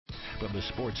From the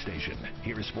sports station,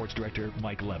 here is Sports Director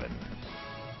Mike Levin.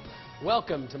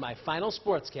 Welcome to my final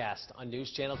sportscast on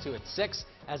News Channel 2 at 6.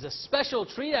 As a special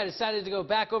treat, I decided to go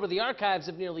back over the archives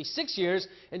of nearly 6 years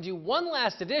and do one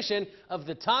last edition of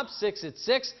the top 6 at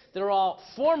 6. They're all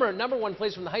former #1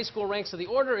 plays from the high school ranks, so the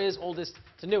order is oldest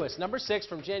to newest. Number 6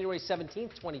 from January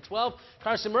 17th, 2012,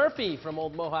 Carson Murphy from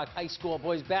Old Mohawk High School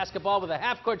boys basketball with a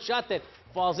half-court shot that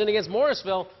falls in against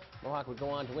Morrisville. Mohawk would go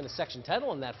on to win a section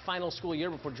title in that final school year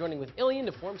before joining with Ilion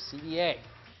to form CBA.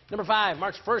 Number 5,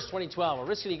 March 1st, 2012,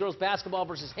 Oriskany girls basketball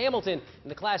versus Hamilton in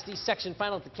the Class D section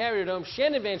final at the Carrier Dome.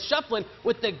 Shannon Van Schufflin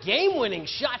with the game-winning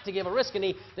shot to give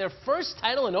Oriskany their first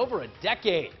title in over a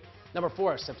decade. Number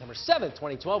 4, September 7th,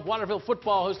 2012, Waterville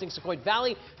football hosting Sequoia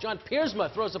Valley. John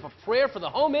Piersma throws up a prayer for the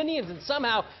home Indians, and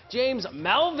somehow James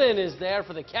Melvin is there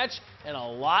for the catch and a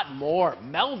lot more.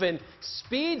 Melvin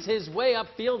speeds his way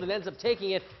upfield and ends up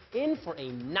taking it in for a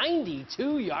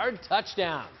 92-yard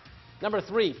touchdown. Number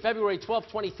 3, February 12,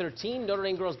 2013, Notre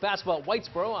Dame girls basketball at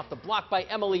Whitesboro off the block by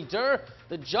Emily Durr.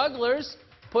 The Jugglers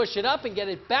push it up and get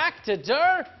it back to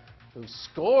Durr, who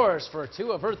scores for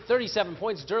 2 of her 37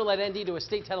 points. Durr led ND to a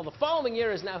state title the following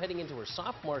year, is now heading into her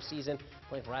sophomore season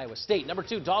playing for Iowa State. Number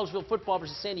 2, Dogsville football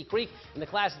versus Sandy Creek in the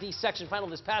Class D section final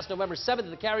this past November 7th at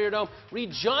the Carrier Dome.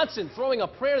 Reed Johnson throwing a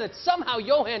prayer that somehow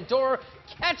Johan Dorer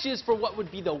catches for what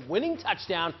would be the winning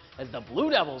touchdown as the Blue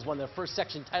Devils won their first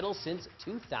section title since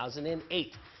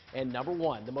 2008. And number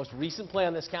 1, the most recent play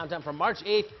on this countdown from March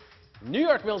 8th, New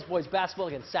York Mills boys basketball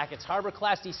against Sackett's Harbor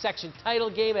Class D section title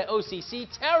game at OCC.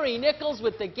 Terry Nichols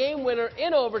with the game winner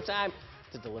in overtime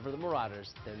to deliver the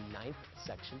Marauders their 9th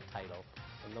section title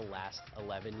in the last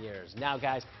 11 years. Now,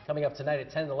 guys, coming up tonight at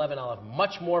 10 and 11, I'll have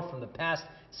much more from the past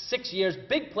 6 years.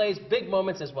 Big plays, big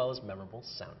moments, as well as memorable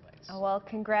sound bites. Oh, well,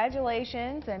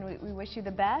 congratulations, and we wish you the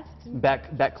best.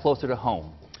 Back closer to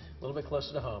home. A little bit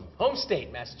closer to home. Home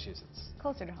state, Massachusetts.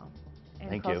 Closer to home. And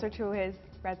Thank closer you. to his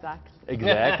Red Sox.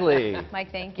 Exactly.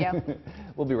 Mike, thank you.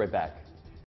 We'll be right back.